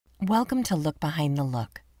Welcome to Look Behind the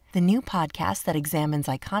Look, the new podcast that examines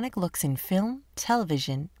iconic looks in film,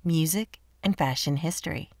 television, music, and fashion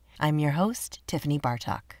history. I'm your host, Tiffany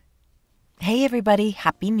BARTOK. Hey everybody,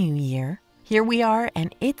 Happy New Year. Here we are,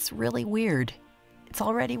 and it's really weird. It's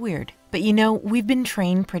already weird. But you know, we've been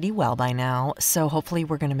trained pretty well by now, so hopefully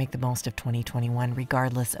we're going to make the most of 2021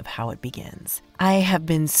 regardless of how it begins. I have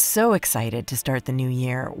been so excited to start the new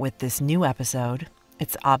year with this new episode.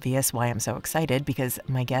 It's obvious why I'm so excited because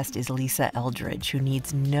my guest is Lisa Eldridge, who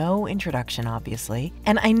needs no introduction, obviously.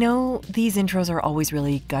 And I know these intros are always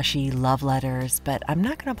really gushy love letters, but I'm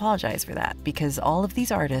not going to apologize for that because all of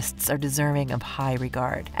these artists are deserving of high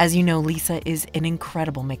regard. As you know, Lisa is an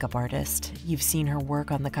incredible makeup artist. You've seen her work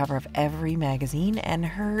on the cover of every magazine, and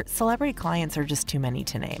her celebrity clients are just too many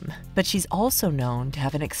to name. But she's also known to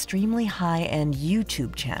have an extremely high-end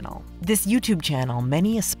YouTube channel. This YouTube channel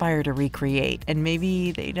many aspire to recreate, and maybe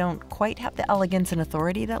they don't quite have the elegance and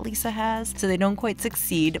authority that Lisa has, so they don't quite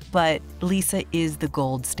succeed, but Lisa is the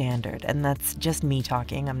gold standard, and that's just me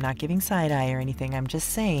talking. I'm not giving side eye or anything. I'm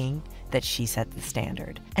just saying that she set the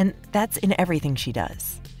standard. And that's in everything she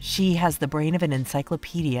does. She has the brain of an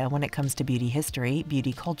encyclopedia when it comes to beauty history,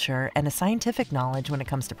 beauty culture, and a scientific knowledge when it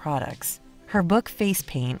comes to products. Her book, Face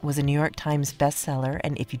Paint, was a New York Times bestseller,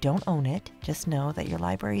 and if you don't own it, just know that your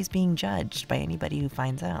library is being judged by anybody who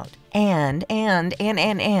finds out. And,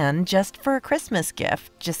 just for a Christmas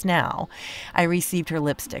gift, just now, I received her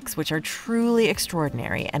lipsticks, which are truly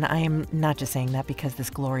extraordinary, and I am not just saying that because this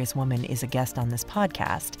glorious woman is a guest on this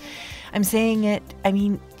podcast. I'm saying it,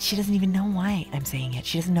 she doesn't even know why I'm saying it.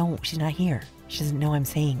 She doesn't know, she's not here. She doesn't know I'm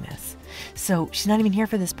saying this. So she's not even here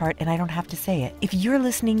for this part, and I don't have to say it. If you're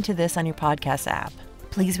listening to this on your podcast app,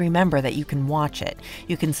 please remember that you can watch it.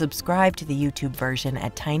 You can subscribe to the YouTube version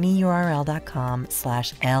at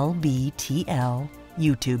tinyurl.com/LBTL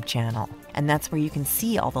YouTube channel. And that's where you can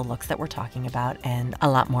see all the looks that we're talking about and a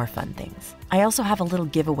lot more fun things. I also have a little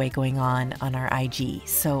giveaway going on our IG.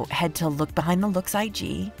 So head to Look Behind the Looks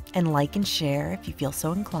IG and like and share if you feel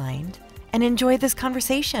so inclined. And enjoy this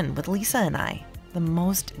conversation with Lisa and I, the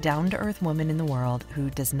most down-to-earth woman in the world who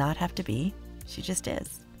does not have to be. She just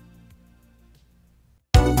is.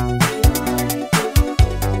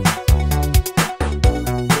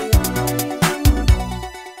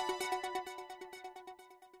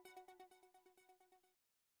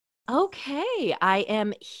 Okay, I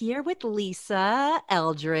am here with Lisa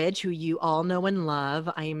Eldridge, who you all know and love,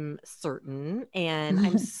 I'm certain. And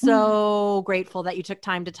I'm so grateful that you took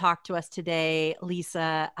time to talk to us today,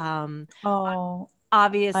 Lisa.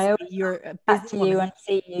 Obviously, I always you're a back busy to you woman. and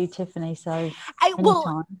see you, Tiffany. So I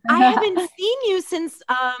anytime. haven't seen you since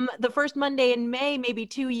the first Monday in May, maybe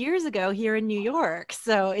 2 years ago here in New York.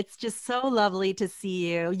 So it's just so lovely to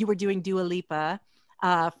see you. You were doing Dua Lipa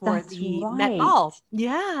for That's the Met right. Ball.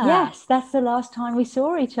 Yeah. Yes, that's the last time we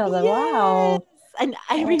saw each other. Yes. Wow. And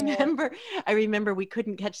Oh, I remember we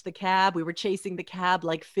couldn't catch the cab. We were chasing the cab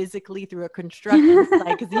like physically through a construction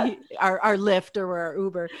site because our Lyft or our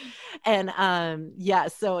Uber. And yeah,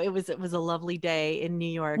 so it was a lovely day in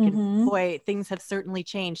New York. And hmm boy, things have certainly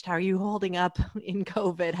changed. How are you holding up in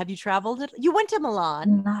COVID? Have you traveled? You went to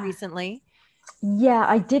Milan No. recently. Yeah,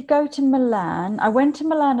 I did go to Milan. I went to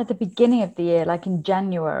Milan at the beginning of the year, like in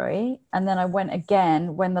January, and then I went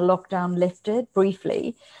again when the lockdown lifted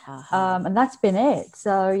briefly. Uh-huh. And that's been it.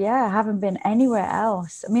 So yeah, I haven't been anywhere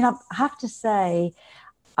else. I mean, I have to say,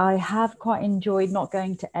 I have quite enjoyed not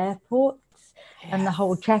going to airports and the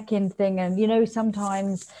whole Yes. check-in thing. And,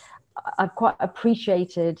 sometimes I've quite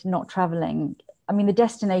appreciated not traveling. I mean, the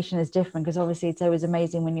destination is different because obviously it's always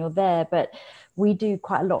amazing when you're there, but we do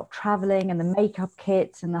quite a lot of traveling and the makeup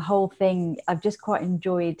kits and the whole thing. I've just quite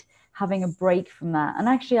enjoyed having a break from that. And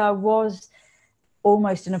actually, I was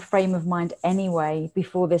almost in a frame of mind anyway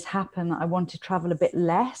before this happened. I want to travel a bit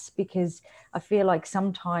less because I feel like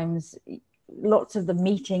sometimes lots of the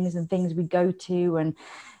meetings and things we go to and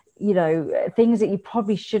things that you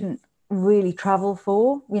probably shouldn't really travel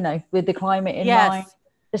for, with the climate in mind, Yes.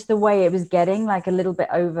 just the way it was getting like a little bit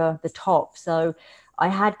over the top. So I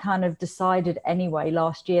had kind of decided anyway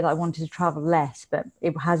last year that I wanted to travel less, but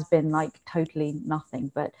it has been like totally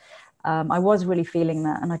nothing. But I was really feeling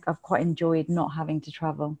that, and I've quite enjoyed not having to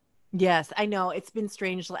travel. Yes, I know. It's been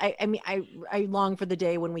strange. I long for the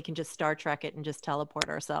day when we can just Star Trek it and just teleport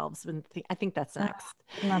ourselves. And I think that's Oh, next.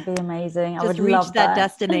 wouldn't that be amazing? I Just would reach love that that.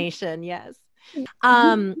 destination. Yes.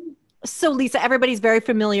 Um, So Lisa, everybody's very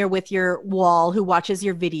familiar with your wall who watches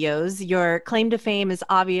your videos. Your claim to fame is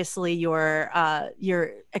obviously your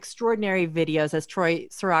extraordinary videos, as Troy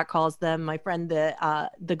Surratt calls them. My friend,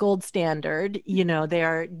 the gold standard. You know, they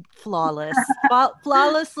are flawless,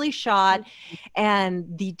 flawlessly shot,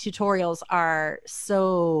 and the tutorials are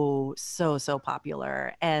so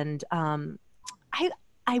popular. And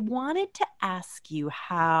I wanted to ask you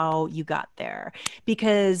how you got there,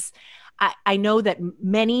 because I know that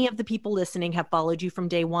many of the people listening have followed you from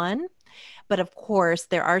day one, but of course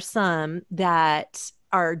there are some that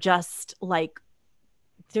are just like,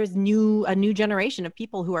 there's a new generation of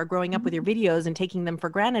people who are growing up with your videos and taking them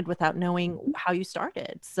for granted without knowing how you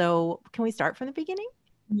started. So can we start from the beginning?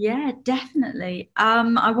 Yeah, definitely.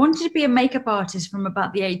 I wanted to be a makeup artist from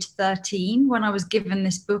about the age of 13 when I was given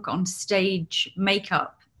this book on stage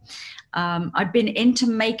makeup. I'd been into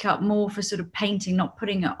makeup more for sort of painting, not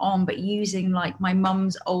putting it on, but using like my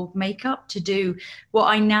mum's old makeup to do what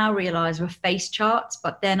I now realize were face charts.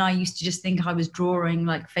 But then I used to just think I was drawing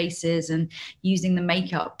like faces and using the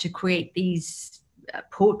makeup to create these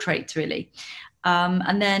portraits, really.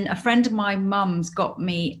 And then a friend of my mum's got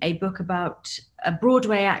me a book about a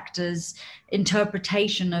Broadway actor's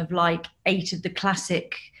interpretation of like 8 of the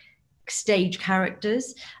classic stage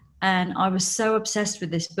characters. And I was so obsessed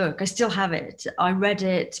with this book. I still have it. I read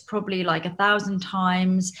it probably like 1,000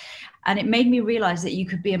 times. And it made me realize that you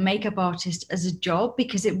could be a makeup artist as a job,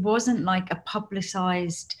 because it wasn't like a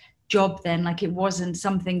publicized job then. Like it wasn't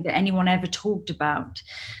something that anyone ever talked about.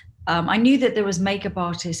 I knew that there was makeup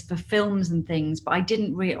artists for films and things, but I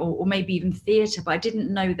didn't or maybe even theater, but I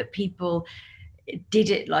didn't know that people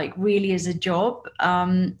did it like really as a job.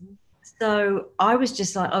 So I was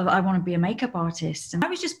just like, oh, I want to be a makeup artist. And I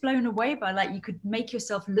was just blown away by like, you could make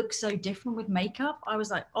yourself look so different with makeup. I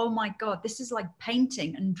was like, oh my God, this is like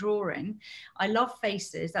painting and drawing. I love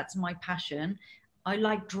faces. That's my passion. I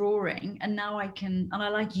like drawing, and now I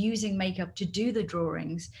like using makeup to do the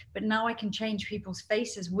drawings, but now I can change people's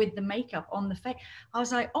faces with the makeup on the face. I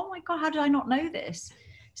was like, oh my God, how did I not know this?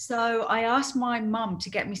 So I asked my mum to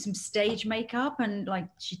get me some stage makeup, and like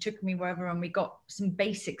she took me wherever and we got some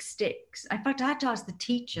basic sticks. In fact, I had to ask the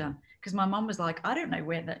teacher because my mum was like, I don't know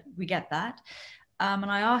where we get that. And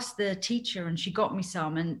I asked the teacher and she got me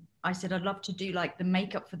some, and I said, I'd love to do like the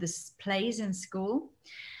makeup for the plays in school.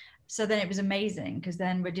 So then it was amazing, because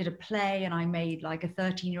then we did a play and I made like a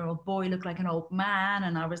 13-year-old boy look like an old man.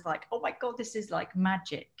 And I was like, oh my God, this is like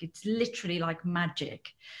magic. It's literally like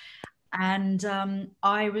magic. And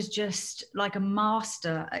I was just like a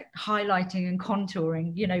master at highlighting and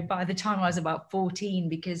contouring, you know, by the time I was about 14,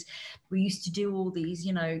 because we used to do all these,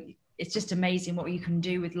 you know, it's just amazing what you can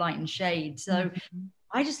do with light and shade. So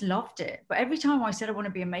I just loved it. But every time I said I want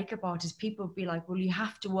to be a makeup artist, people would be like, well, you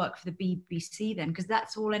have to work for the BBC then, because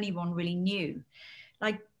that's all anyone really knew.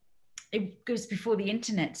 Like, it goes before the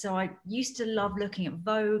internet. So I used to love looking at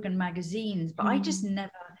Vogue and magazines, but I just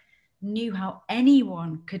never knew how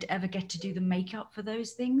anyone could ever get to do the makeup for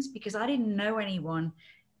those things, because I didn't know anyone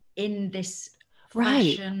in this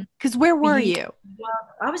fashion. Because where were you? Well,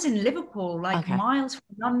 I was in Liverpool, like miles from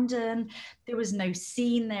London. There was no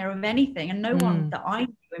scene there of anything, and no one that I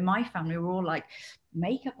knew in my family were all like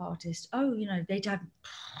makeup artists. Oh, you know, they'd have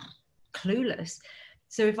clueless.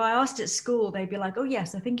 So if I asked at school, they'd be like, oh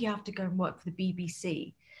yes, I think you have to go and work for the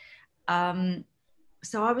BBC.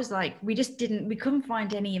 So I was like, we couldn't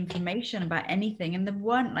find any information about anything, and there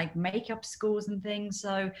weren't like makeup schools and things.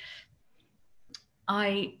 So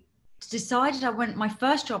I decided my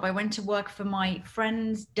first job, I went to work for my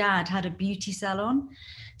friend's dad had a beauty salon.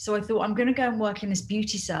 So I thought, I'm going to go and work in this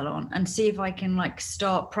beauty salon and see if I can like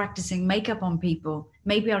start practicing makeup on people.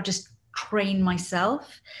 Maybe I'll just train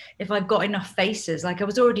myself if I've got enough faces. Like I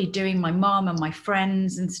was already doing my mom and my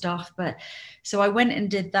friends and stuff, but so I went and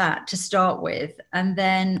did that to start with. And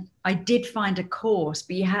then I did find a course,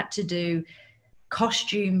 but you had to do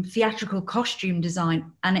theatrical costume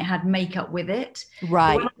design, and it had makeup with it.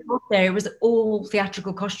 Right. When I got there, it was all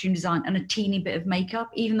theatrical costume design and a teeny bit of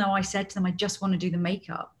makeup, even though I said to them, I just want to do the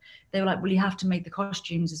makeup. They were like, well, you have to make the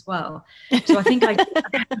costumes as well. So I think I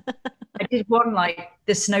did one like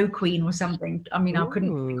the Snow Queen or something. I mean, I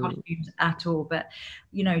couldn't do the costumes at all, but,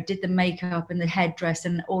 you know, did the makeup and the headdress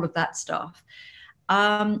and all of that stuff.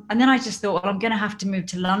 And then I just thought, well, I'm going to have to move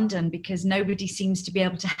to London because nobody seems to be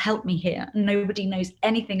able to help me here. Nobody knows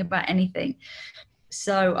anything about anything.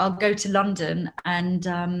 So I'll go to London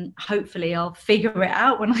and hopefully I'll figure it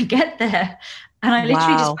out when I get there. And I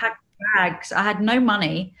literally just packed bags. I had no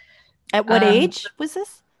money. At what age was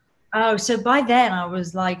this? Oh, so by then I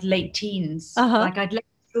was like late teens. Like I'd left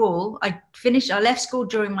school. I left school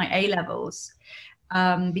during my A-levels.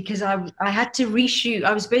 because I had to reshoot.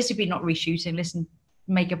 I was supposed to be not reshooting. Listen,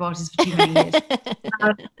 makeup artist for too many years.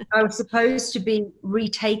 I was supposed to be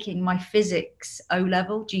retaking my physics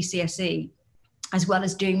O-level GCSE, as well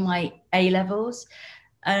as doing my A-levels.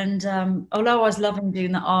 And although I was loving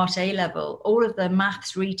doing the art A-level, all of the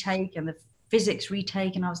maths retake and the physics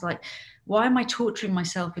retake, and I was like, why am I torturing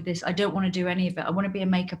myself with this? I don't want to do any of it. I want to be a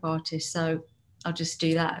makeup artist, so I'll just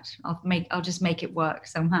do that. I'll just make it work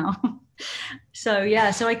somehow. So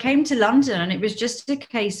I came to London, and it was just a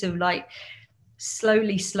case of like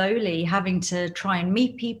slowly having to try and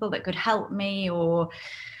meet people that could help me, or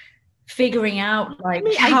figuring out like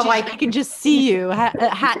how I can just see you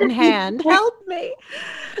hat in hand. Help me.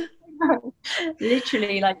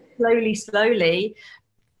 Literally, like slowly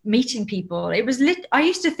meeting people. It was I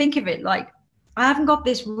used to think of it like, I haven't got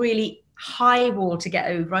this really high wall to get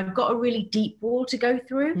over. I've got a really deep wall to go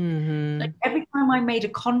through. Mm-hmm. Like every time I made a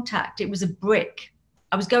contact, it was a brick.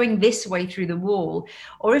 I was going this way through the wall.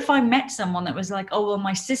 Or if I met someone that was like, oh, well,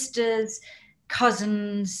 my sister's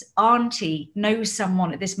cousin's auntie knows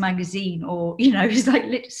someone at this magazine, or, you know, it's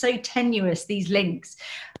like so tenuous, these links.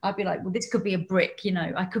 I'd be like, well, this could be a brick, you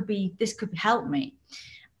know, this could help me.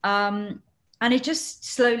 And it just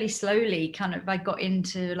slowly kind of, I got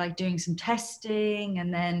into like doing some testing,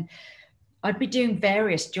 and then I'd be doing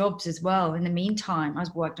various jobs as well. In the meantime, I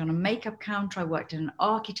worked on a makeup counter. I worked in an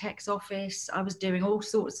architect's office. I was doing all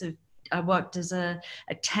sorts of, I worked as a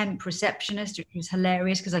temp receptionist, which was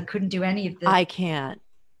hilarious because I couldn't do any of the. I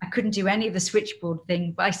couldn't do any of the switchboard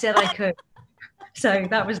thing, but I said I could. So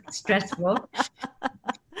that was stressful.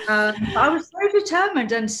 I was so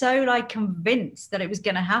determined and so like convinced that it was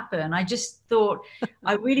going to happen. I just thought,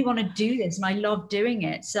 I really want to do this, and I love doing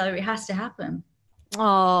it, so it has to happen.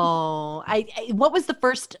 Oh, what was the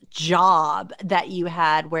first job that you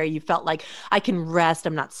had where you felt like, I can rest,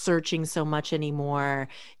 I'm not searching so much anymore,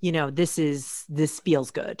 you know, this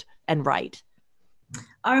feels good and right?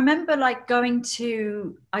 I remember like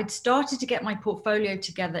I'd started to get my portfolio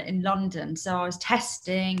together in London. So I was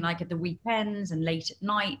testing like at the weekends and late at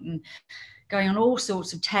night, and going on all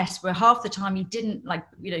sorts of tests where half the time you didn't, like,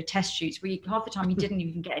 you know, test shoots where half the time you didn't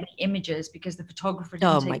even get any images because the photographer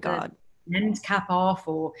didn't take the lens cap off,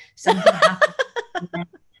 or something happened.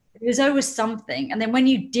 There was always something. And then when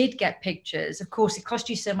you did get pictures, of course, it cost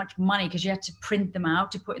you so much money because you had to print them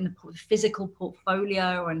out to put in the physical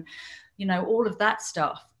portfolio and, you know, all of that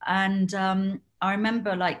stuff. And I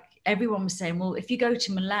remember like everyone was saying, well, if you go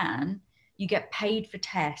to Milan, you get paid for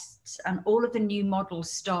tests, and all of the new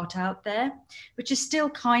models start out there, which is still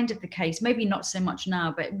kind of the case. Maybe not so much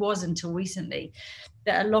now, but it was until recently,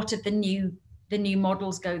 that a lot of the new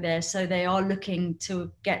models go there. So they are looking to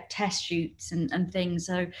get test shoots and things.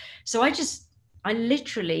 So I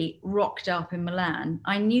literally rocked up in Milan.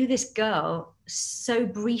 I knew this girl so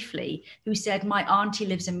briefly who said, my auntie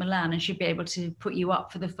lives in Milan and she'd be able to put you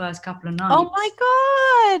up for the first couple of nights. Oh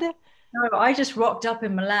my God. So I just rocked up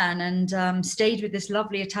in Milan and stayed with this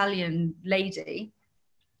lovely Italian lady.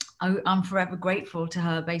 I'm forever grateful to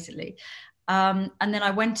her, basically. And then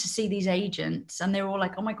I went to see these agents, and they were all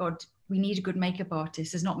like, oh my God, we need a good makeup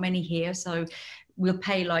artist. There's not many here. So we'll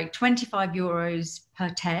pay like 25 euros per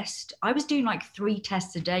test. I was doing like 3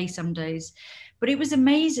 tests a day some days, but it was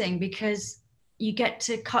amazing because you get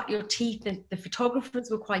to cut your teeth. The photographers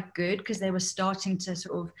were quite good because they were starting to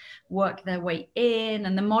sort of work their way in,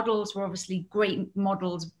 and the models were obviously great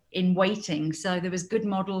models in waiting. So there was good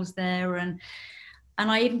models there, and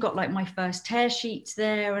I even got like my first tear sheets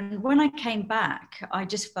there. And when I came back, I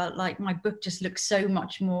just felt like my book just looked so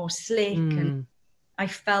much more slick, and I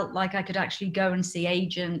felt like I could actually go and see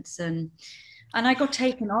agents, and I got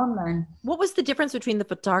taken on then. What was the difference between the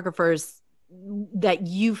photographers that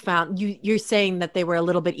you found? You're saying that they were a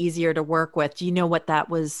little bit easier to work with. Do you know what that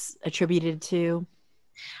was attributed to?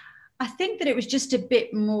 I think that it was just a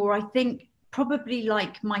bit more, I think probably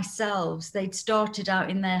like myself, they'd started out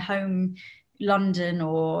in their home London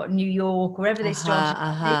or New York, wherever they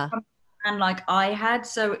started, and like I had.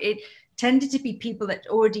 So it tended to be people that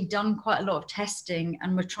already done quite a lot of testing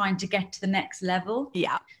and were trying to get to the next level.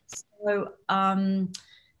 Yeah. So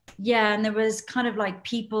yeah, and there was kind of like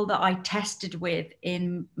people that I tested with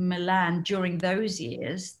in Milan during those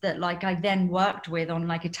years that like I then worked with on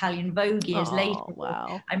like Italian Vogue years later.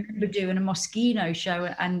 Wow. I remember doing a Moschino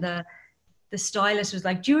show, and the stylist was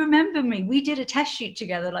like, do you remember me? We did a test shoot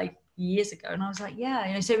together like years ago. And I was like, yeah,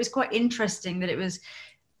 you know. So it was quite interesting that it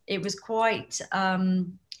was quite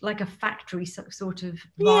like a factory sort of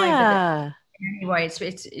vibe. Yeah. Anyway,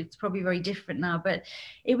 it's probably very different now, but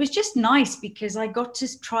it was just nice because I got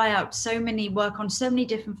to try out work on so many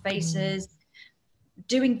different faces.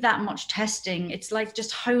 doing that much testing, it's like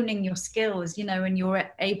just honing your skills, you know, and you're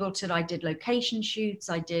able to, I did location shoots,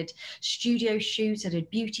 I did studio shoots, I did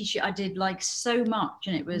beauty shoot, I did like so much.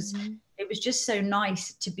 And it was just so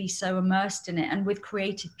nice to be so immersed in it and with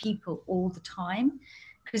creative people all the time.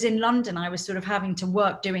 Because in London, I was sort of having to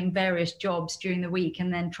work doing various jobs during the week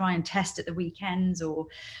and then try and test at the weekends.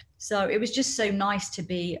 So it was just so nice to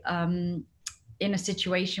be in a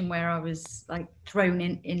situation where I was like thrown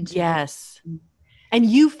into Yes. And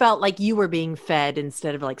you felt like you were being fed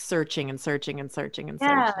instead of like searching and searching and searching and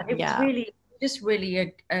searching. Yeah, it was really just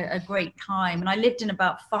really a great time. And I lived in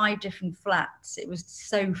about 5 different flats. It was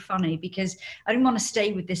so funny because I didn't want to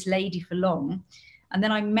stay with this lady for long. And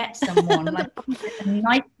then I met someone like in a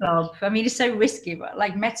nightclub. I mean, it's so risky, but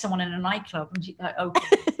like met someone in a nightclub and she's like,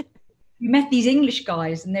 okay. We met these English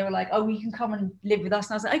guys and they were like, oh, you can come and live with us.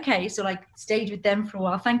 And I was like, okay. So like stayed with them for a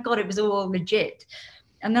while. Thank God it was all legit.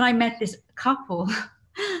 And then I met this couple.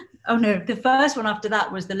 Oh no, the first one after that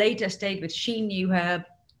was the lady I stayed with. She knew her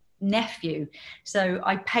nephew. So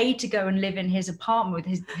I paid to go and live in his apartment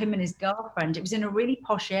with him and his girlfriend. It was in a really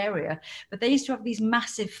posh area, but they used to have these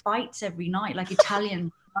massive fights every night, like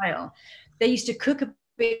Italian style. They used to cook a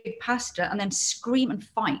big pasta and then scream and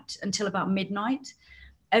fight until about midnight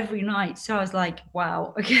every night. So I was like,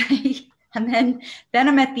 wow, okay. And then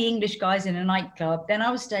I met the English guys in a nightclub. Then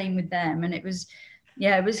I was staying with them and it was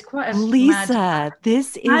quite a Lisa,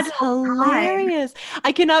 this is hilarious.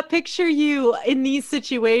 I cannot picture you in these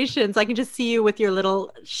situations. I can just see you with your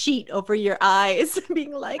little sheet over your eyes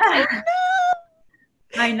being like, oh, no.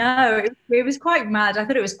 I know. It was quite mad. I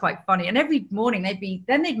thought it was quite funny. And every morning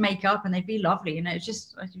they'd make up and they'd be lovely. You know,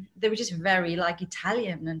 they were just very like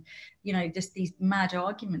Italian and, you know, just these mad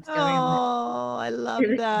arguments going on. Oh, I love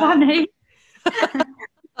that. Funny.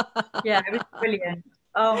 Yeah, it was brilliant.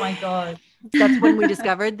 Oh my God. That's when we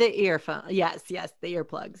discovered the earphone. Yes, the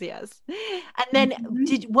earplugs. Yes. And then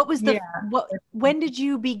when did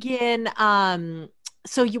you begin?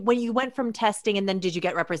 So when you went from testing and then did you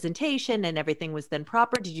get representation and everything was then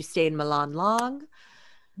proper? Did you stay in Milan long?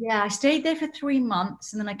 Yeah, I stayed there for 3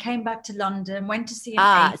 months and then I came back to London, went to see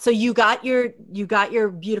so you got your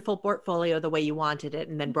beautiful portfolio the way you wanted it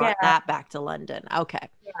and then brought that back to London. Okay.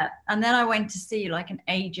 Yeah. And then I went to see like an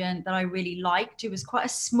agent that I really liked. It was quite a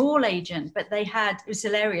small agent, but it was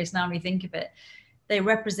hilarious now when we think of it. They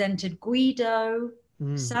represented Guido,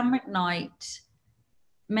 Sam McKnight,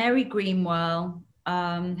 Mary Greenwell,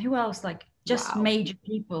 who else? Like just major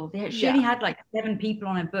people. She only had like 7 people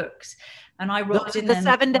on her books. And I wrote in the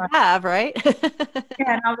 7 to have, right?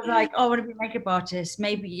 Yeah, and I was like, oh, I want to be a makeup artist.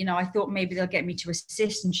 Maybe, you know, I thought maybe they'll get me to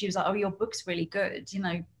assist. And she was like, oh, your book's really good, you know.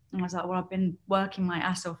 And I was like, well, I've been working my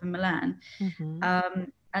ass off in Milan.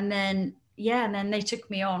 And then they took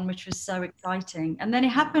me on, which was so exciting. And then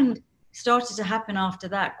it started to happen after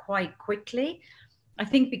that quite quickly. I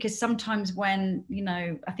think because sometimes when, you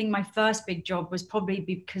know, I think my first big job was probably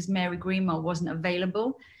because Mary Greenwell wasn't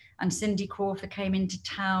available and Cindy Crawford came into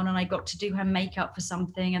town and I got to do her makeup for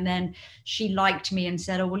something. And then she liked me and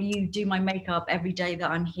said, oh, will you do my makeup every day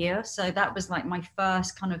that I'm here? So that was like my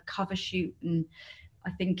first kind of cover shoot. And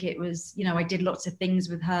I think it was, you know, I did lots of things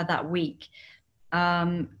with her that week.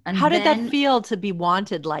 And how did that feel to be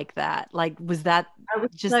wanted like that? Like, was that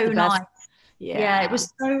just so the best? Nice? Yeah, it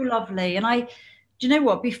was so lovely. And do you know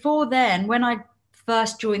what? Before then, when I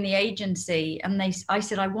first joined the agency, and I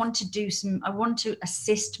said I want to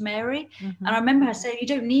assist Mary, and I remember her saying, "You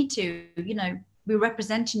don't need to. You know, we're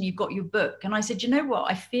representing. You've got your book." And I said, "You know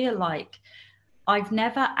what? I feel like I've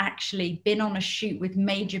never actually been on a shoot with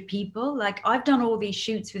major people. Like I've done all these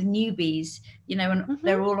shoots with newbies, you know, and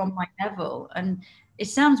they're all on my level. And it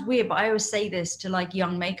sounds weird, but I always say this to like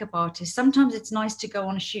young makeup artists. Sometimes it's nice to go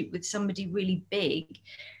on a shoot with somebody really big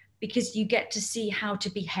because you get to see how to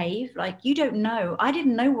behave. Like you don't know. I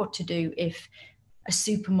didn't know what to do if a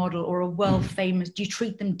supermodel or a world famous, do you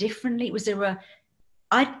treat them differently? Was there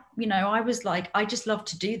I was like, I just love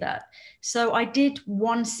to do that. So I did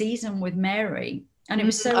 1 season with Mary and it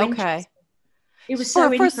was so interesting. It was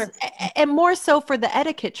so interesting. And more so for the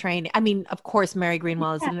etiquette training. I mean, of course, Mary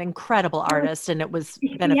Greenwell is an incredible artist and it was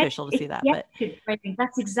beneficial to see that. But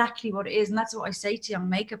that's exactly what it is. And that's what I say to young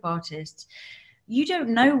makeup artists. You don't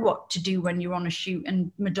know what to do when you're on a shoot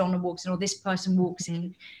and Madonna walks in or this person walks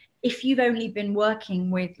in. If you've only been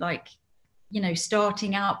working with like, you know,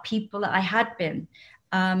 starting out people that I had been.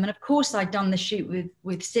 And of course I'd done the shoot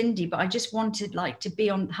with Cindy, but I just wanted like to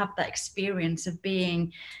have that experience of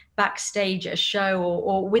being backstage at a show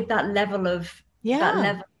or with that level of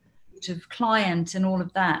client and all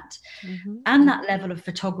of that. And that level of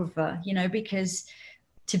photographer, you know, because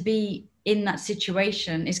to be in that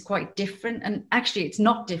situation is quite different. And actually it's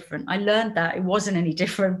not different. I learned that it wasn't any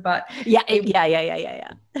different, but yeah.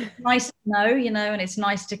 It's nice to know, and it's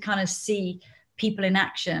nice to kind of see people in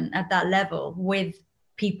action at that level with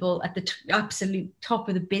people at the absolute top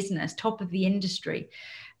of the business, top of the industry.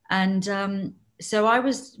 And so I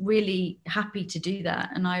was really happy to do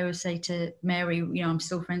that. And I always say to Mary, I'm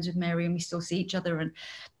still friends with Mary and we still see each other. And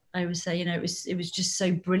I would say, it was just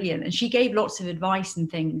so brilliant. And she gave lots of advice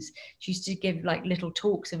and things. She used to give like little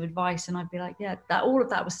talks of advice, and I'd be like, yeah, all of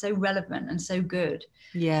that was so relevant and so good.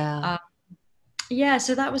 Yeah.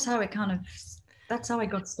 So that was how that's how I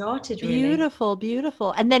got started, really. Beautiful,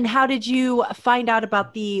 beautiful. And then how did you find out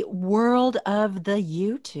about the world of the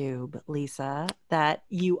YouTube, Lisa, that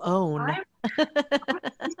you own? I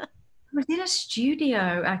was in a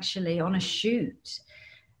studio actually on a shoot.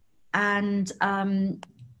 And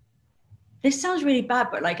this sounds really bad,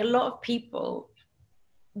 but like a lot of people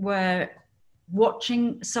were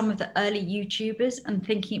watching some of the early YouTubers and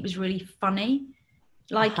thinking it was really funny.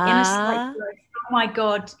 Like in a like, oh my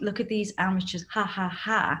God, look at these amateurs, ha ha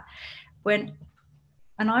ha. And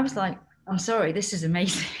I was like, I'm sorry, this is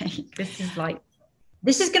amazing.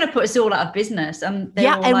 This is going to put us all out of business. And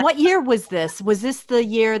what year was this? Was this the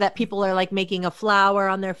year that people are like making a flower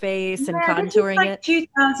on their face and contouring it?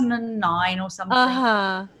 2009 or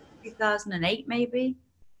something. 2008 maybe.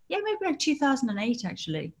 Yeah, maybe like 2008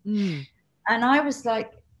 actually. And I was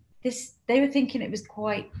like, they were thinking it was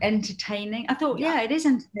quite entertaining. I thought, yeah, it is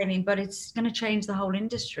entertaining, but it's going to change the whole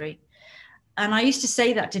industry. And I used to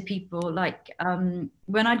say that to people, like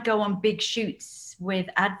when I'd go on big shoots with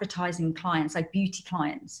advertising clients, like beauty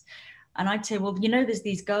clients, and I'd say, well, there's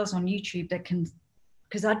these girls on YouTube that can,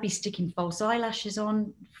 because I'd be sticking false eyelashes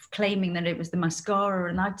on, claiming that it was the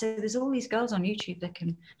mascara, and I'd say, there's all these girls on YouTube that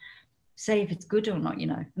can say if it's good or not,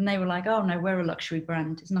 and they were like, oh no, we're a luxury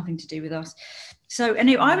brand, it's nothing to do with us. So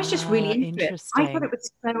anyway, I was just really into it. I thought it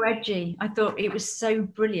was so edgy. I thought it was so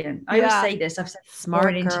brilliant. I always say this, I've said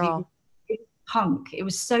smart girl. Punk. It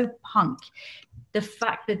was so punk. The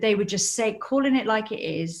fact that they would just calling it like it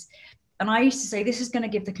is. And I used to say, this is going to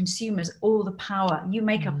give the consumers all the power. You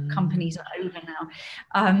makeup companies are over now.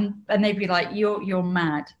 And they'd be like, you're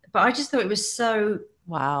mad. But I just thought it was so,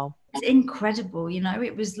 wow, it's incredible.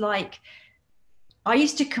 It was like, I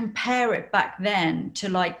used to compare it back then to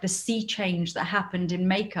like the sea change that happened in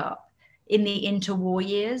makeup in the interwar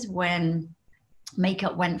years, when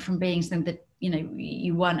makeup went from being something that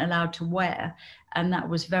you weren't allowed to wear, and that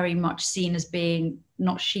was very much seen as being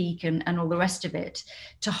not chic and all the rest of it,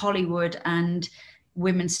 to Hollywood and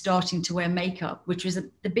women starting to wear makeup, which was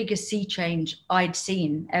the biggest sea change I'd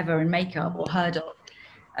seen ever in makeup or heard of.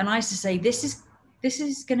 And I used to say, this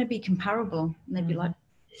is going to be comparable. And they'd be like,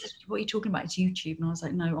 what are you talking about? It's YouTube. And I was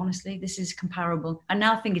like, no, honestly, this is comparable. I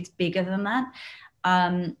now think it's bigger than that.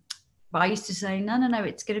 But I used to say, no,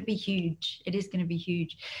 it's going to be huge. It is going to be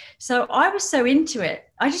huge. So I was so into it.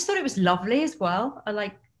 I just thought it was lovely as well. I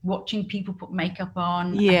like watching people put makeup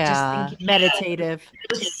on. Yeah, just thinking, meditative.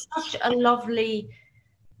 It was such a lovely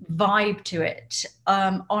vibe to it.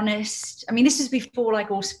 Honest. I mean, this is before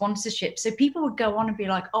like all sponsorship. So people would go on and be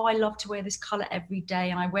like, oh, I love to wear this color every day,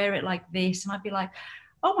 and I wear it like this. And I'd be like,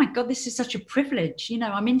 oh my God, this is such a privilege.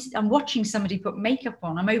 I'm watching somebody put makeup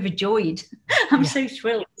on. I'm overjoyed. I'm so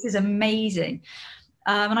thrilled. This is amazing.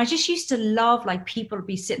 And I just used to love, like, people would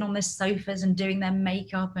be sitting on their sofas and doing their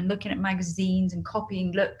makeup and looking at magazines and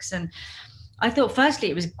copying looks. And I thought,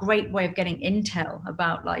 firstly, it was a great way of getting intel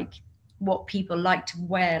about like what people like to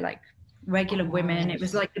wear, like regular women. It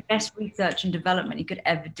was like the best research and development you could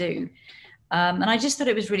ever do. And I just thought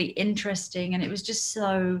it was really interesting. And it was just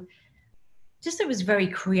it was very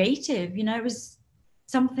creative, it was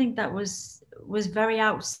something that was very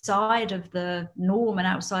outside of the norm and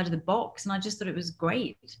outside of the box. And I just thought it was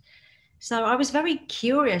great. So I was very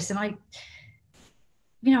curious, and I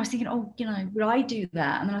was thinking, would I do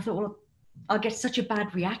that? And then I thought, well, I'll get such a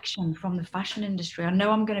bad reaction from the fashion industry. I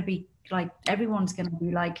know I'm going to be like, everyone's going to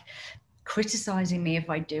be like criticizing me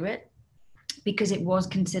if I do it, because it was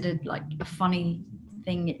considered like a funny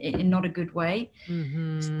thing in not a good way.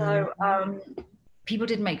 So people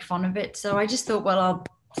did make fun of it. So I just thought, well, I'll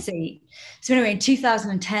see. So anyway, in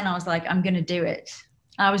 2010, I was like, I'm going to do it.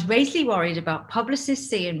 I was basically worried about publicists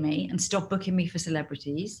seeing me and stop booking me for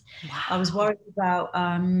celebrities. Wow. I was worried about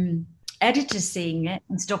editors seeing it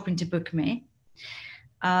and stopping to book me.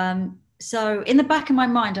 So in the back of my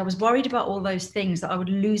mind, I was worried about all those things, that I would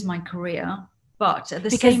lose my career. But at the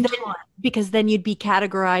same time, because then you'd be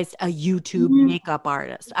categorized a YouTube makeup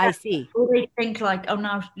artist. Yeah. I see. Or they think like, oh,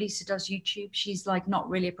 now Lisa does YouTube. She's like not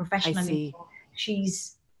really a professional anymore.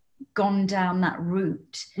 She's gone down that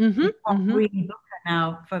route. Mm-hmm, We can't really book her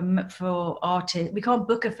now for artists. We can't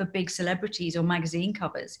book her for big celebrities or magazine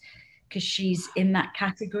covers because she's in that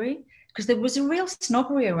category. Because there was a real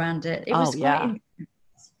snobbery around it. It was quite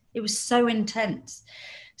intense. It was so intense.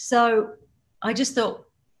 So I just thought,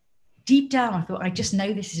 deep down, I thought, I just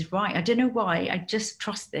know this is right. I don't know why. I just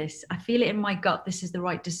trust this. I feel it in my gut. This is the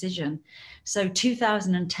right decision. So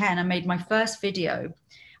 2010, I made my first video.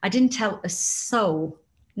 I didn't tell a soul,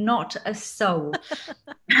 not a soul.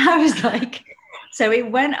 I was like, so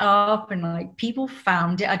it went up and like people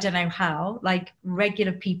found it. I don't know how, like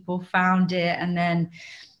regular people found it. And then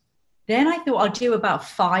I thought I'll do about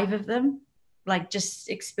 5 of them, like just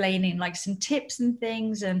explaining like some tips and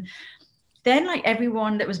things. And then like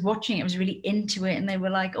everyone that was watching it was really into it. And they were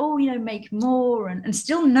like, oh, you know, make more. And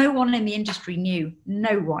still no one in the industry knew.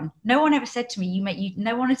 No one ever said to me,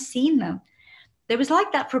 no one had seen them. There was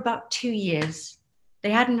like that for about 2 years. They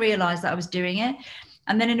hadn't realized that I was doing it.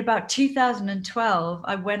 And then in about 2012,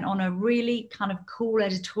 I went on a really kind of cool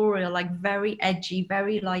editorial, like very edgy,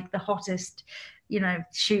 very like the hottest, you know,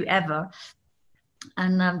 shoot ever.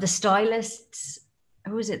 And the stylist,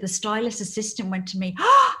 who was it? The stylist assistant went to me,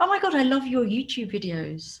 oh my God, I love your YouTube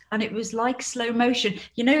videos. And it was like slow motion.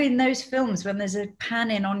 You know, in those films when there's a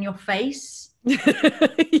pan in on your face?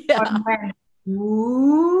 Yeah. Went,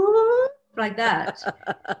 ooh, like that.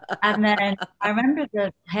 And then I remember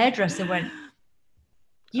the hairdresser went,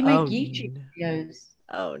 you make YouTube videos?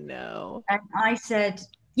 Oh no. And I said,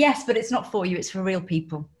 yes, but it's not for you, it's for real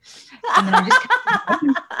people. And then I just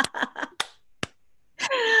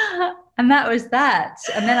and that was that.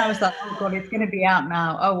 And then I was like, oh God, it's going to be out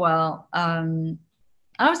now. Oh well.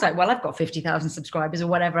 I was like, well, I've got 50,000 subscribers or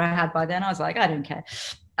whatever I had by then. I was like, I don't care.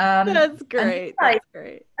 That's great. That's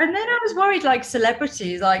great. And then I was worried, like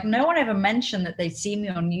celebrities, like no one ever mentioned that they'd seen me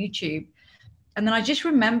on YouTube. And then I just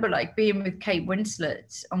remember like being with Kate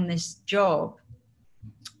Winslet on this job.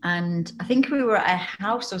 And I think we were at a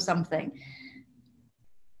house or something.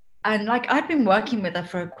 And like, I'd been working with her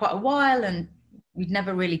for quite a while and we'd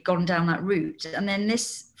never really gone down that route. And then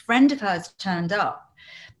this friend of hers turned up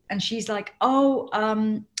and she's like,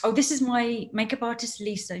 oh, this is my makeup artist,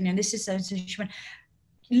 Lisa. You know, this is so-and-so. She went,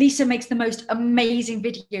 Lisa makes the most amazing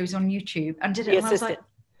videos on YouTube. And did it. And I was like,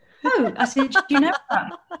 oh, I said, do you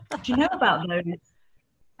know about those?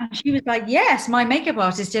 And she was like, yes, my makeup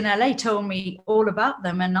artist in LA told me all about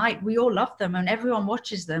them and we all love them and everyone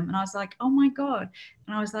watches them. And I was like, oh my God.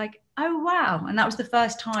 And I was like, oh, wow. And that was the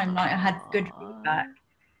first time like I had good feedback.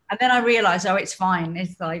 And then I realized, oh, it's fine.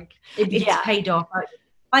 It's like, it's paid off.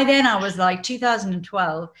 By then I was like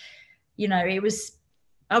 2012, you know, I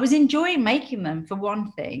was enjoying making them for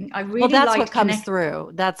one thing. I really that's what comes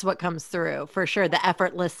through. That's what comes through for sure. The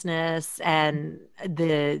effortlessness and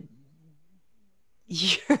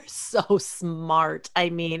you're so smart. I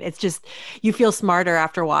mean, it's just, you feel smarter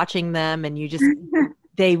after watching them and you just,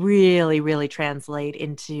 they really, really translate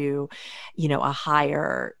into, you know, a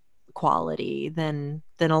higher quality than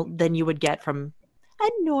you would get from a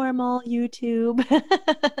normal YouTube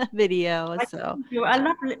video. So I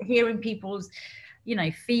love hearing people's, you know,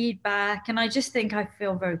 feedback. And I just think I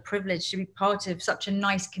feel very privileged to be part of such a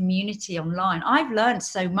nice community online. I've learned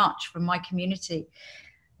so much from my community.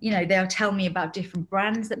 You know, they'll tell me about different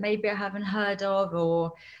brands that maybe I haven't heard of,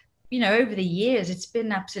 or, you know, over the years, it's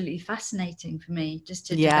been absolutely fascinating for me just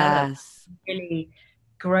to develop, really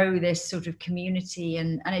grow this sort of community.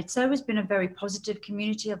 And it's always been a very positive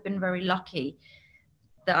community. I've been very lucky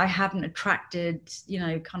that I haven't attracted, you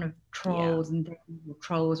know, kind of trolls and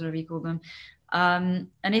trolls, whatever you call them. And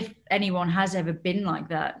if anyone has ever been like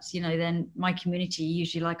that, you know, then my community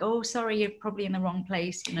usually like, oh, sorry, you're probably in the wrong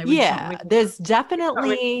place. You know, there's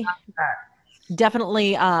definitely,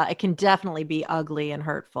 it can definitely be ugly and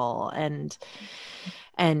hurtful and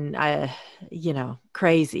you know,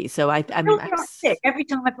 crazy. So I'm sick every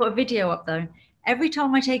time I put a video up though. Every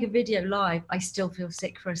time I take a video live, I still feel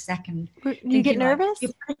sick for a second. You get nervous?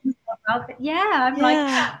 I'm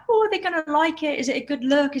like, oh, are they going to like it? Is it a good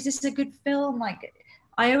look? Is this a good film? Like,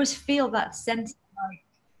 I always feel that sense.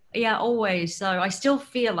 Always. So I still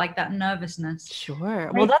feel like that nervousness. Sure.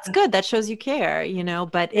 Well, that's good. That shows you care, you know,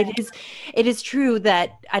 but it is true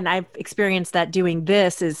that, and I've experienced that doing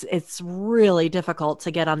this it's really difficult to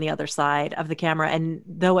get on the other side of the camera. And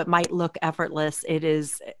though it might look effortless, it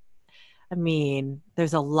is, I mean,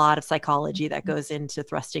 there's a lot of psychology that goes into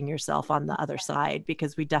thrusting yourself on the other side,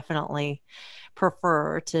 because we definitely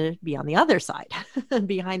prefer to be on the other side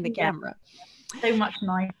behind the camera. So much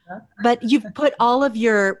nicer. But you've put all of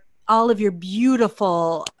your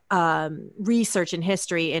beautiful research and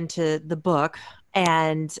history into the book,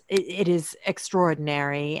 and it is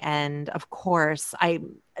extraordinary. And of course,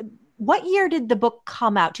 what year did the book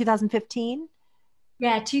come out? 2015?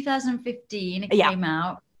 Yeah, 2015 it came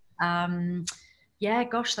out. Yeah,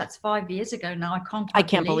 gosh, that's 5 years ago now. I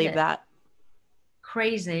can't believe that.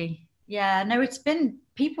 Crazy. Yeah, no, it's been,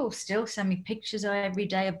 people still send me pictures every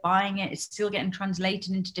day of buying it. It's still getting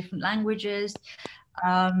translated into different languages.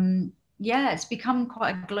 Yeah, it's become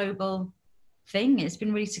quite a global thing. It's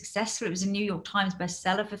been really successful. It was a New York Times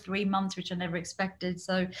bestseller for 3 months, which I never expected.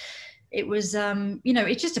 So it was,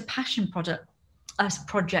 it's just a passion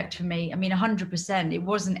project for me. I mean, 100%. It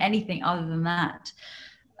wasn't anything other than that.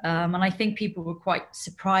 And I think people were quite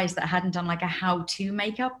surprised that I hadn't done like a how-to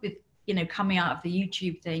makeup with, coming out of the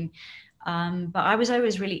YouTube thing. But I was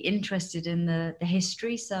always really interested in the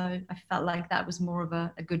history. So I felt like that was more of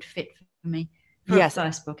a good fit for me. Yes.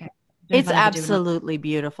 First book. It's absolutely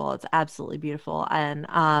beautiful. It's absolutely beautiful. And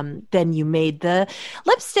then you made the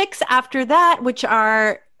lipsticks after that, which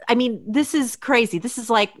are, I mean, this is crazy. This is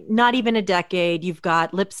like not even a decade. You've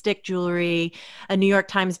got lipstick jewelry, a New York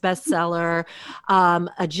Times bestseller,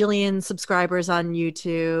 a jillion subscribers on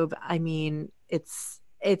YouTube. I mean, it's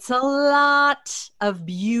a lot of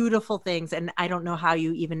beautiful things. And I don't know how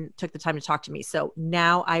you even took the time to talk to me. So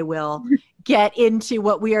now I will get into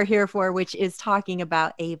what we are here for, which is talking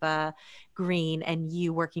about Eva Green and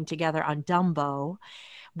you working together on Dumbo,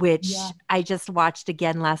 which I just watched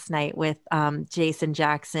again last night with Jason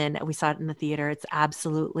Jackson. We saw it in the theater. It's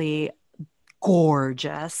absolutely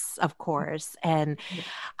gorgeous, of course. And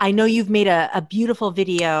I know you've made a beautiful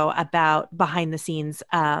video about behind the scenes,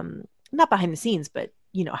 not behind the scenes, but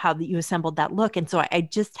how you assembled that look. And so I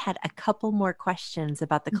just had a couple more questions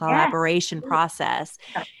about the collaboration process.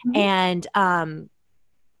 And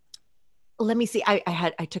let me see.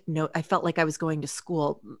 I took note. I felt like I was going to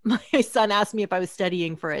school. My son asked me if I was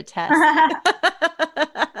studying for a test.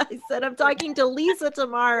 I said, I'm talking to Lisa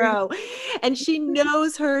tomorrow and she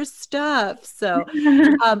knows her stuff. So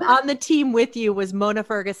on the team with you was Mona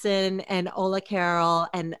Ferguson and Ola Carroll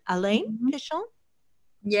and Alain Pichon.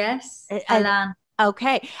 Yes, Alain.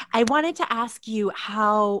 Okay. I wanted to ask you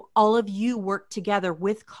how all of you worked together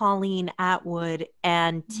with Colleen Atwood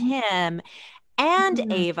and Tim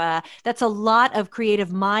and Ava. That's a lot of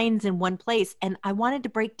creative minds in one place. And I wanted to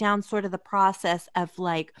break down sort of the process of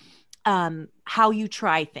like how you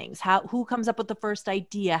try things, who comes up with the first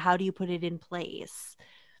idea, how do you put it in place?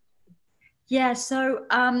 Yeah, so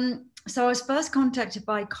I was first contacted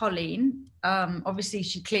by Colleen. Obviously,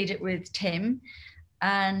 she cleared it with Tim.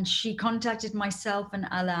 And she contacted myself and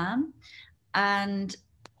Alain, and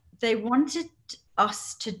they wanted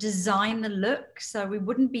us to design the look. So we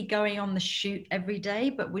wouldn't be going on the shoot every day,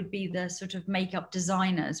 but we'd be the sort of makeup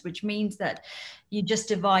designers, which means that you just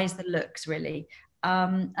devise the looks really.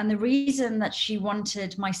 And the reason that she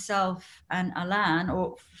wanted myself and Alain,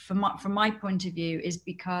 or from my point of view, is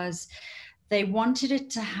because they wanted it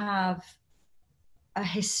to have a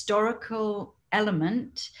historical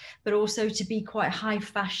element, but also to be quite high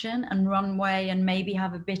fashion and runway and maybe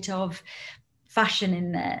have a bit of fashion in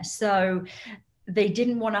there. So they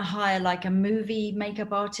didn't want to hire like a movie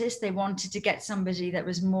makeup artist. They wanted to get somebody that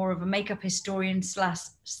was more of a makeup historian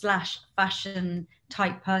slash fashion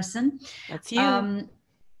type person. That's you.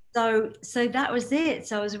 So that was it.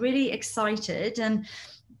 So I was really excited. And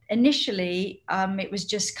initially it was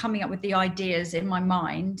just coming up with the ideas in my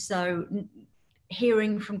mind. So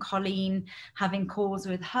hearing from Colleen, having calls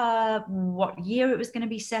with her, what year it was going to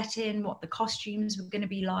be set in, what the costumes were going to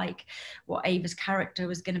be like, what Ava's character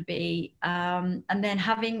was going to be, and then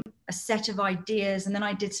having a set of ideas. And then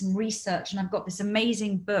I did some research, and I've got this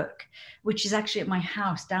amazing book, which is actually at my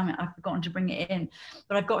house. Damn it, I've forgotten to bring it in.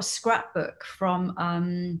 But I've got a scrapbook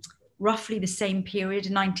from roughly the same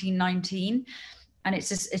period, 1919. And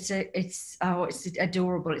it's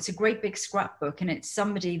adorable. It's a great big scrapbook, and it's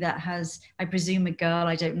somebody that has, I presume a girl,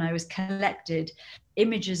 I don't know, has collected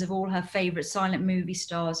images of all her favorite silent movie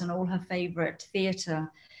stars and all her favorite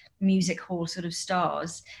theater, music hall sort of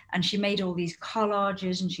stars. And she made all these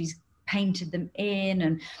collages and she's painted them in.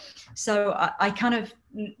 And so I kind of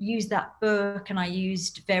used that book, and I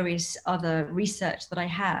used various other research that I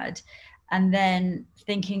had, and then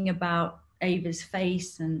thinking about Ava's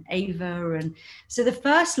face and Ava. And so the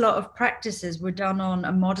first lot of practices were done on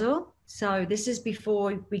a model. So this is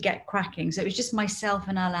before we get cracking. So it was just myself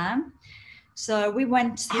and Alain. So we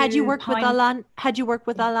went to Had you worked with Alain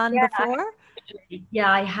before?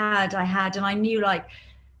 Yeah, I had. And I knew like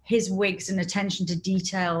his wigs and attention to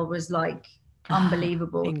detail was like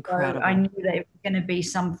unbelievable. Incredible. So I knew that it was going to be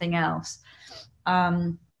something else.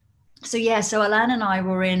 So Alain and I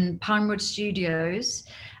were in Pinewood Studios.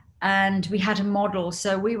 and we had a model.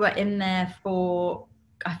 So we were in there for,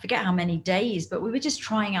 I forget how many days, but we were just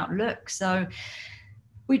trying out looks. So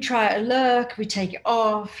we try a look, we take it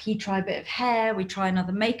off, he try a bit of hair, we try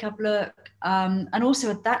another makeup look. And also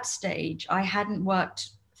at that stage, I hadn't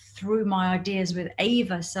worked through my ideas with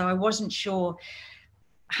Eva, so I wasn't sure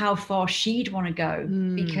how far she'd want to go,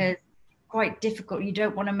 because it's quite difficult. You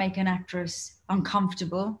don't want to make an actress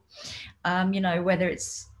uncomfortable, whether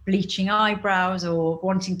it's bleaching eyebrows or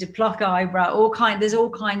wanting to pluck eyebrow, there's all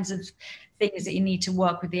kinds of things that you need to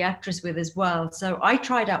work with the actress with as well. So I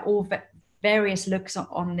tried out all various looks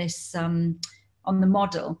on this on the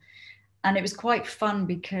model, and it was quite fun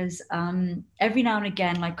because every now and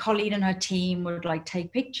again, like Colleen and her team would like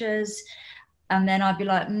take pictures, and then I'd be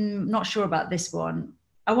like, not sure about this one,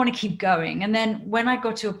 I want to keep going. And then when I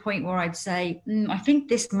got to a point where I'd say, I think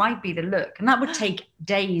this might be the look, and that would take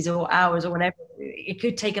days or hours or whatever, it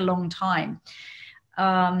could take a long time.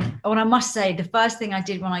 And I must say, the first thing I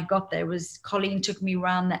did when I got there was Colleen took me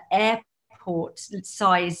around the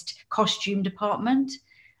airport-sized costume department,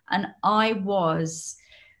 and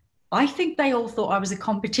I think they all thought I was a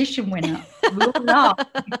competition winner. We all laughed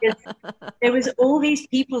because there was all these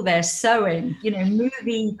people there sewing,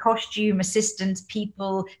 movie costume assistants,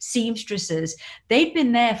 people, seamstresses. They'd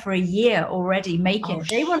been there for a year already making. Oh,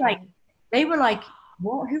 they were like,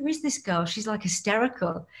 what? Who is this girl? She's like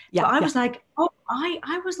hysterical. Yeah, but I was like,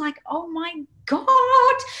 I was like, oh my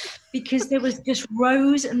God, because there was just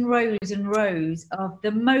rows and rows and rows of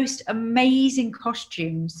the most amazing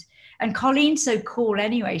costumes. And Colleen's so cool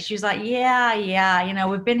anyway. She was like, yeah,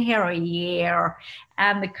 we've been here a year,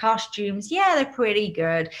 and the costumes, they're pretty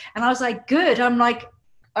good. And I was like, good. I'm like,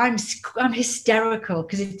 I'm hysterical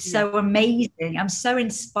because it's so amazing. I'm so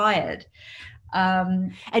inspired.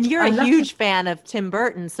 And you're a huge fan of Tim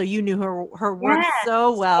Burton, so you knew her work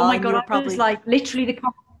so well. Oh my God, I was like literally the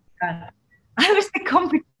competition. I was the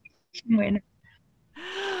competition winner.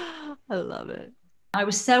 I love it. I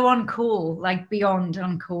was so uncool, like beyond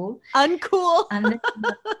uncool. Uncool. And then,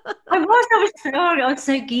 I was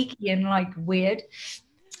so geeky and like weird.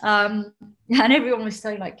 And everyone was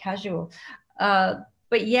so like casual.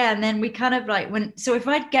 But yeah, and then we kind of like so if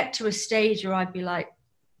I'd get to a stage where I'd be like,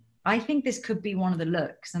 I think this could be one of the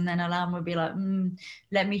looks. And then Alan would be like,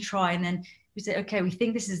 let me try. And then we say, okay, we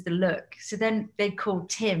think this is the look. So then they'd call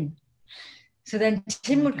Tim. So then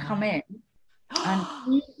Tim would come in. And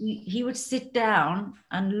he would sit down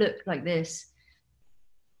and look like this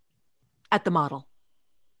at the model.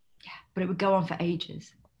 Yeah, but it would go on for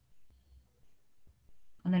ages.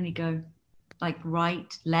 And then he'd go like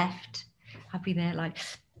right, left, happy there. Like,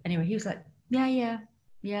 anyway, he was like, yeah,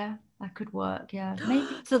 that could work. Yeah, maybe.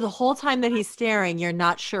 So the whole time that he's staring, you're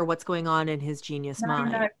not sure what's going on in his genius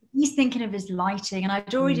mind. No, he's thinking of his lighting, and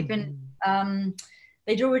I'd already been.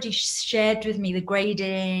 They'd already shared with me the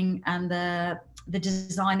grading and the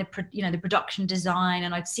design, the production design,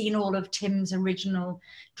 and I'd seen all of Tim's original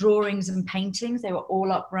drawings and paintings. They were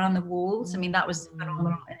all up around the walls. I mean, that was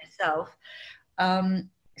phenomenal in itself.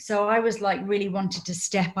 So I was like really wanted to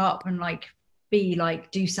step up and like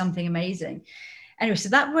do something amazing. Anyway, so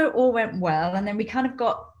that all went well, and then we kind of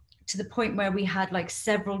got to the point where we had like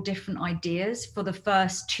several different ideas for the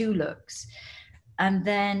first two looks. And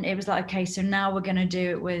then it was like, okay, so now we're going to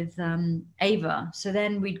do it with Eva. So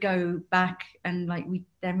then we'd go back and like we'd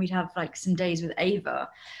have like some days with Eva.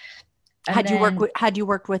 Had you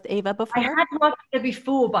worked with Eva before? I had worked with her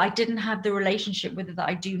before, but I didn't have the relationship with her that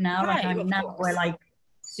I do now. Right, like now we're like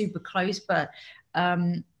super close. But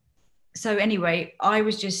so anyway, I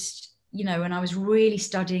was just, and I was really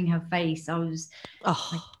studying her face. I was like,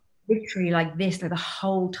 literally like this, like the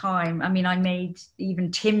whole time. I mean, I made even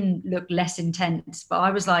Tim look less intense, but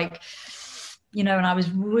I was like, and I was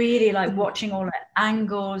really like watching all her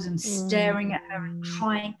angles and staring at her and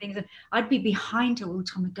trying things. And I'd be behind her all the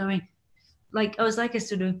time and going, like, I was like a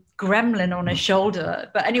sort of gremlin on her shoulder.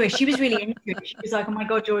 But anyway, she was really into it. She was like, oh my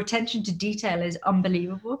God, your attention to detail is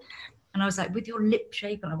unbelievable. And I was like, with your lip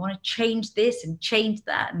shape, and I want to change this and change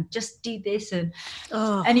that and just do this. And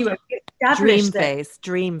anyway, dream face,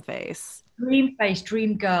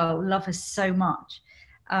 dream girl, love her so much.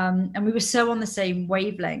 And we were so on the same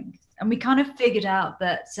wavelength. And we kind of figured out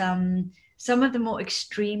that some of the more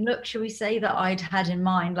extreme looks, shall we say, that I'd had in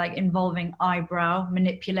mind, like involving eyebrow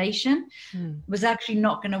manipulation, was actually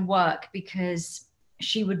not going to work because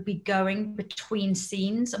she would be going between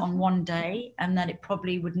scenes on one day, and that it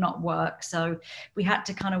probably would not work. So we had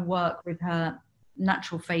to kind of work with her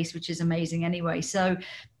natural face, which is amazing anyway. So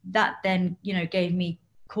that then, gave me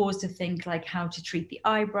cause to think like how to treat the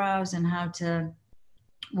eyebrows and how to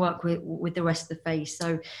work with the rest of the face.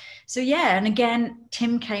 So yeah. And again,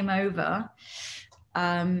 Tim came over,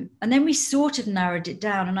 and then we sort of narrowed it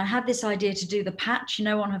down, and I had this idea to do the patch, you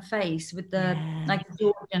know, on her face with the like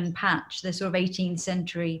Georgian patch, the sort of 18th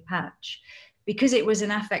century patch, because it was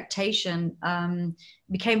an affectation.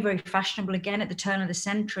 Became very fashionable again at the turn of the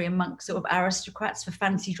century amongst sort of aristocrats for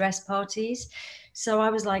fancy dress parties. So I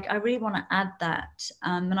was like, I really want to add that.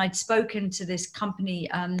 And I'd spoken to this company,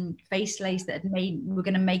 Face Lace, that were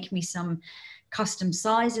going to make me some custom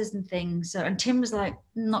sizes and things. So, and Tim was like,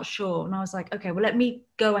 not sure. And I was like, okay, well, let me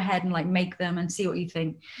go ahead and like make them and see what you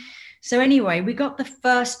think. So anyway, we got the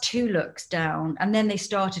first 2 looks down, and then they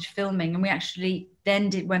started filming, and we actually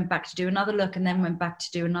then went back to do another look, and then went back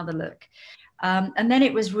to do another look. And then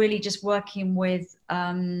it was really just working with,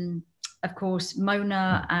 of course,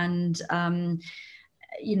 Mona and,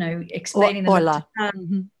 you know, explaining them. Ola.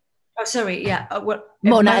 Oh, sorry. Yeah.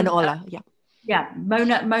 Mona and Ola. Yeah. Yeah.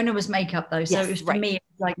 Mona was makeup though. So yes, it was for me, it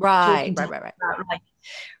was like, right. About, like,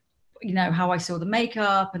 you know, how I saw the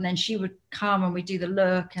makeup, and then she would come and we'd do the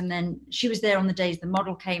look. And then she was there on the days the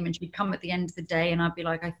model came, and she'd come at the end of the day, and I'd be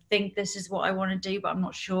like, I think this is what I want to do, but I'm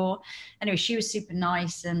not sure. Anyway, she was super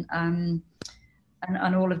nice, and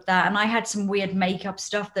all of that. And I had some weird makeup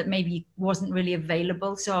stuff that maybe wasn't really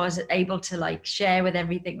available. So I was able to like share with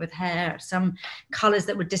everything with hair, some colors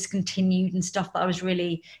that were discontinued and stuff that I was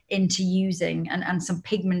really into using, and some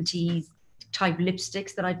pigmenty type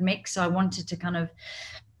lipsticks that I'd mix. So I wanted to kind of,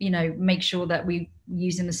 you know, make sure that we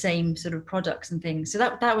using the same sort of products and things. So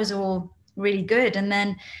that was all really good. And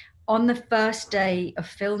then on the first day of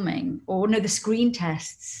filming, the screen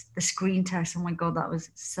tests, oh my God, that was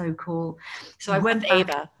so cool. So I went back,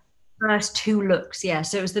 Eva. First 2 looks. Yeah.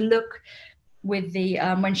 So it was the look with the,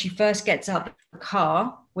 when she first gets out the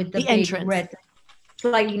car with the big entrance. Red,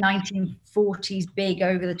 slightly 1940s big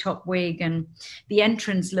over the top wig, and the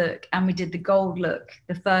entrance look. And we did the gold look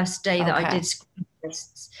the first day that I did screen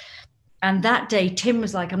tests. And that day, Tim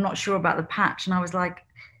was like, I'm not sure about the patch. And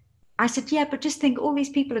I said, yeah, but just think, all these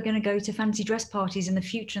people are going to go to fancy dress parties in the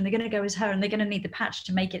future, and they're going to go as her, and they're going to need the patch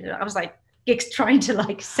to make it. I was like, trying to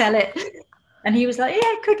like sell it. And he was like, yeah,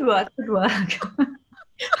 it could work.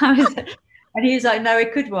 And he was like, no,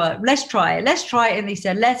 it could work. Let's try it. And he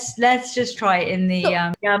said, let's just try it in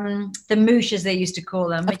the mouche, as they used to call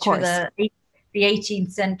them, which were the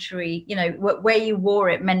 18th century, you know, where you wore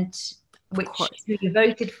it meant who you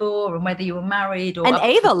voted for, and whether you were married or. And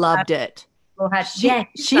Eva loved it.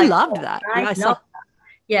 She loved that.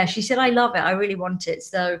 Yeah, she said, I love it. I really want it.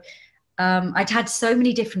 So I'd had so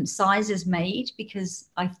many different sizes made, because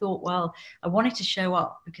I thought, well, I wanted to show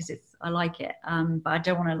up because I like it. But I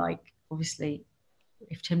don't want to, like, obviously,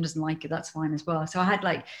 if Tim doesn't like it, that's fine as well. So I had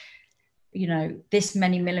like, you know, this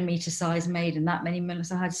many millimeter size made and that many millimeters.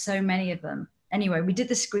 So I had so many of them. Anyway, we did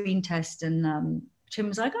the screen test, and Tim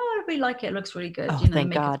was like, oh, I really like it. It looks really good. Oh, you know,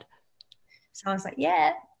 thank God. So I was like,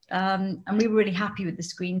 yeah. And we were really happy with the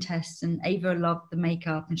screen test, and Ava loved the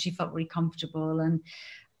makeup, and she felt really comfortable. And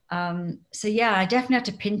so yeah, I definitely had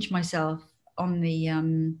to pinch myself on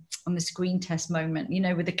the screen test moment, you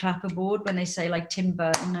know, with the clapperboard when they say like Tim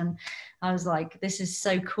Burton, and I was like, this is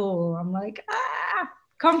so cool. I'm like,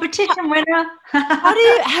 competition winner.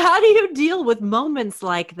 How do you deal with moments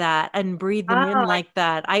like that and breathe them in like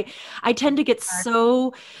that? I tend to get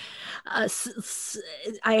so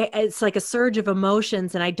it's like a surge of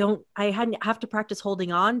emotions, and I have to practice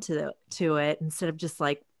holding on to it instead of just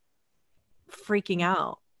like freaking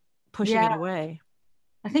out, pushing it away.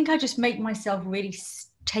 I think I just make myself really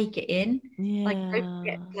take it in,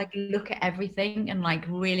 like look at everything and like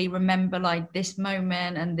really remember like this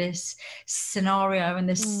moment and this scenario and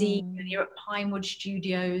this scene. And you're at Pinewood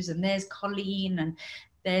Studios, and there's Colleen and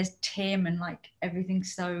there's Tim, and like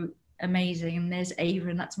everything's so amazing, and there's Ava,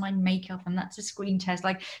 and that's my makeup, and that's a screen test,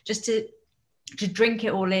 like just to drink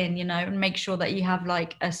it all in, you know, and make sure that you have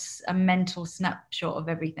like a mental snapshot of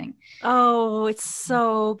everything. Oh, it's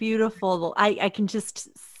so beautiful. I can just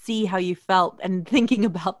see how you felt, and thinking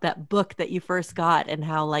about that book that you first got, and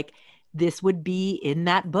how like this would be in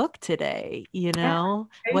that book today, you know,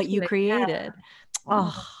 what you created.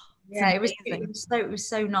 Oh yeah, it was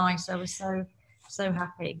so nice. I was so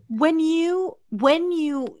happy. When you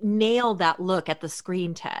nail that look at the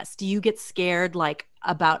screen test, do you get scared like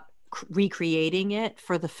about recreating it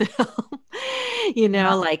for the film? You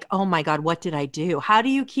know, like, oh my God, what did I do? How do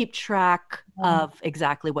you keep track of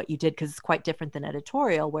exactly what you did? Because it's quite different than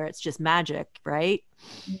editorial, where it's just magic, right?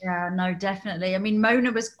 Yeah, no, definitely. I mean,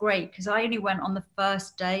 Mona was great, because I only went on the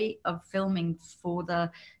first day of filming for the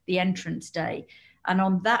entrance day. And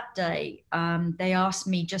on that day, they asked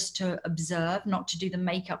me just to observe, not to do the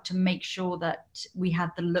makeup, to make sure that we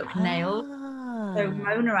had the look nailed. So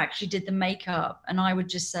Mona actually did the makeup, and I would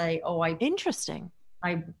just say, oh, Interesting.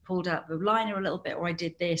 I pulled out the liner a little bit, or I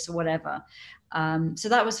did this or whatever. So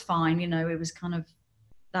that was fine. You know, it was kind of,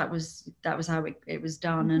 that was how it was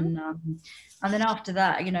done. And then after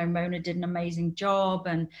that, you know, Mona did an amazing job.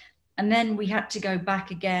 And then we had to go back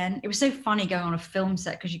again. It was so funny going on a film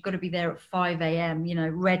set, because you've got to be there at 5 a.m., you know,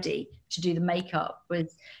 ready to do the makeup.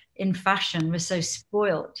 In fashion, we're so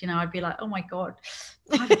spoiled. You know, I'd be like, oh my God,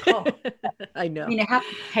 5 o'clock. I know. I mean, it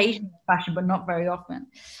happens occasionally in fashion, but not very often.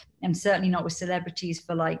 And certainly not with celebrities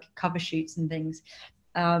for like cover shoots and things.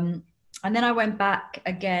 And then I went back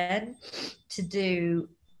again to do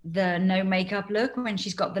the no makeup look when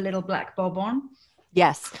she's got the little black bob on.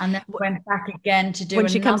 Yes. And then went back again to do when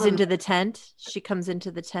she comes into the tent. She comes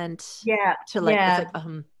into the tent. Yeah. To like, yeah. It's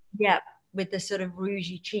like, yeah. With the sort of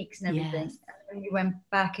rougey cheeks and everything. Yes. And then we went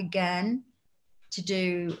back again to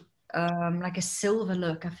do like a silver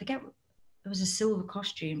look. I forget. There was a silver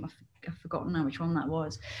costume. I've forgotten now which one that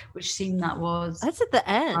was, which scene that was. That's at the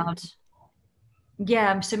end.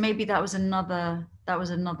 Yeah. So maybe that was another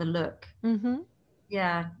look. Mm-hmm.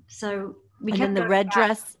 Yeah. So and then the red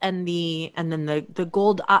dress and then the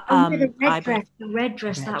gold the red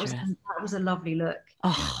dress that was a lovely look.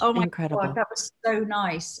 Oh my incredible. God, that was so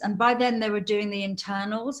nice. And by then they were doing the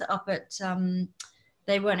internals up at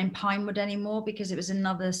they weren't in Pinewood anymore, because it was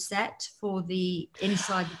another set for the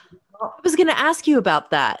inside. I was going to ask you about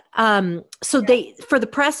that. They, for the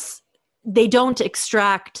press, they don't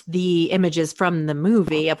extract the images from the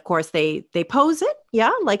movie. Of course, they pose it,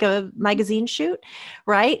 like a magazine shoot,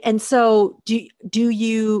 right? And so,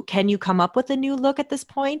 can you come up with a new look at this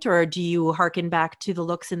point, or do you harken back to the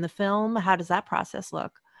looks in the film? How does that process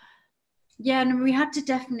look? Yeah, and we had to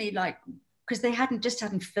definitely because they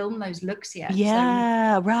hadn't filmed those looks yet.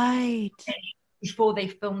 Yeah, so right. Before they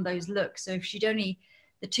filmed those looks, so if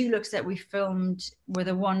the 2 looks that we filmed were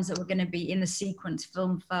the ones that were going to be in the sequence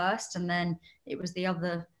filmed first, and then it was the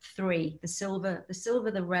other 3: the silver,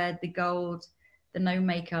 the red, the gold, the no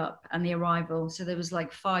makeup, and the arrival. So there was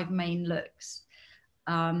like 5 main looks.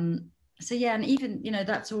 So yeah, and even, you know,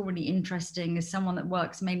 that's already interesting as someone that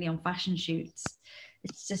works mainly on fashion shoots.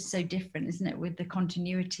 It's just so different, isn't it, with the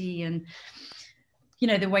continuity and, you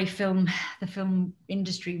know, the way the film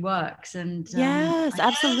industry works. And yes,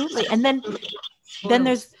 absolutely. And then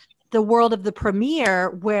there's the world of the premiere,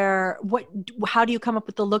 where how do you come up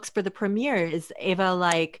with the looks for the premiere? Is Eva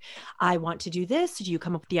like, I want to do this? Do you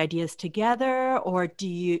come up with the ideas together, or do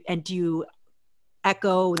you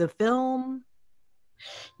echo the film?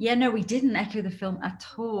 Yeah, no, we didn't echo the film at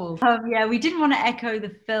all. Yeah, we didn't want to echo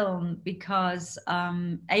the film because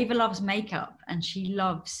Eva loves makeup, and she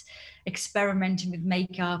loves experimenting with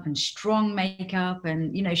makeup and strong makeup,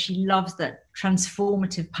 and, you know, she loves that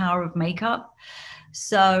transformative power of makeup.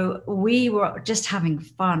 So we were just having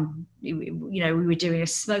fun. You know, we were doing a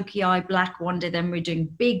smoky eye black one day, then we were doing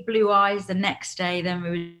big blue eyes the next day, then we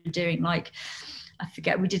were doing like, I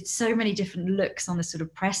forget, we did so many different looks on the sort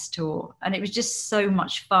of press tour, and it was just so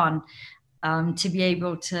much fun to be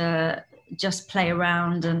able to just play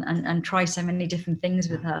around and try so many different things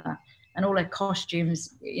with her. And all her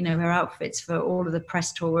costumes, you know, her outfits for all of the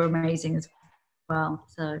press tour were amazing as well.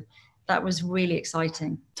 So that was really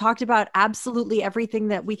exciting. Talked about absolutely everything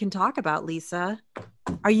that we can talk about, Lisa.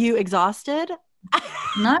 Are you exhausted?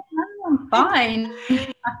 No, I'm fine.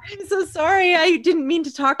 I'm so sorry. I didn't mean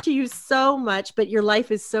to talk to you so much, but your life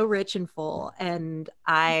is so rich and full, and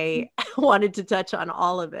I wanted to touch on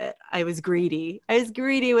all of it. I was greedy with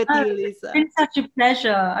you, Lisa. It's been such a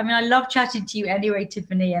pleasure. I mean, I love chatting to you anyway,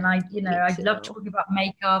 Tiffany, and I love talking about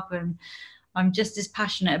makeup, and I'm just as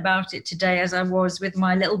passionate about it today as I was with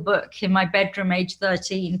my little book in my bedroom, age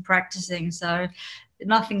 13, practicing. So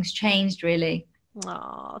nothing's changed really.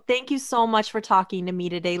 Oh, thank you so much for talking to me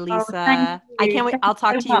today, Lisa. I can't wait. I'll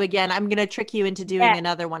talk to you again. I'm going to trick you into doing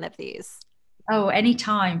another one of these. Oh,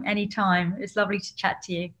 anytime. It's lovely to chat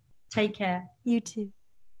to you. Take care. You too.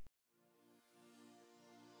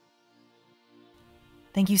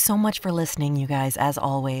 Thank you so much for listening, you guys, as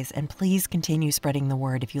always, and please continue spreading the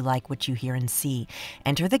word if you like what you hear and see.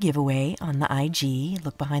 Enter the giveaway on the IG,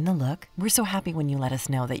 Look Behind the Look. We're so happy when you let us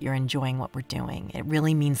know that you're enjoying what we're doing. It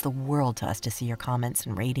really means the world to us to see your comments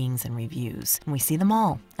and ratings and reviews, and we see them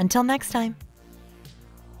all. Until next time.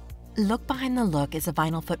 Look Behind the Look is a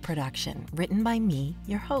Vinyl Foot production, written by me,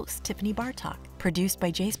 your host, Tiffany BARTOK, produced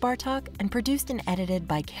by Jace BARTOK, and produced and edited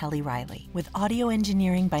by Kelly Riley, with audio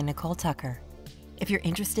engineering by Nicole Tucker. If you're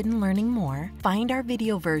interested in learning more, find our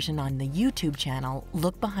video version on the YouTube channel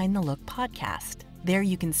Look Behind the Look podcast. There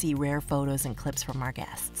you can see rare photos and clips from our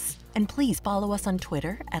guests. And please follow us on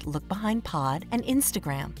Twitter at LookBehindPod and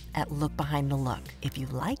Instagram at LookBehindTheLook. If you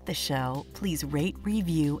like the show, please rate,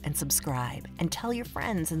 review, and subscribe. And tell your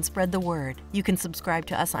friends and spread the word. You can subscribe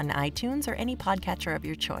to us on iTunes or any podcatcher of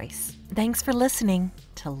your choice. Thanks for listening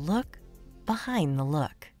to Look Behind the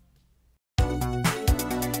Look.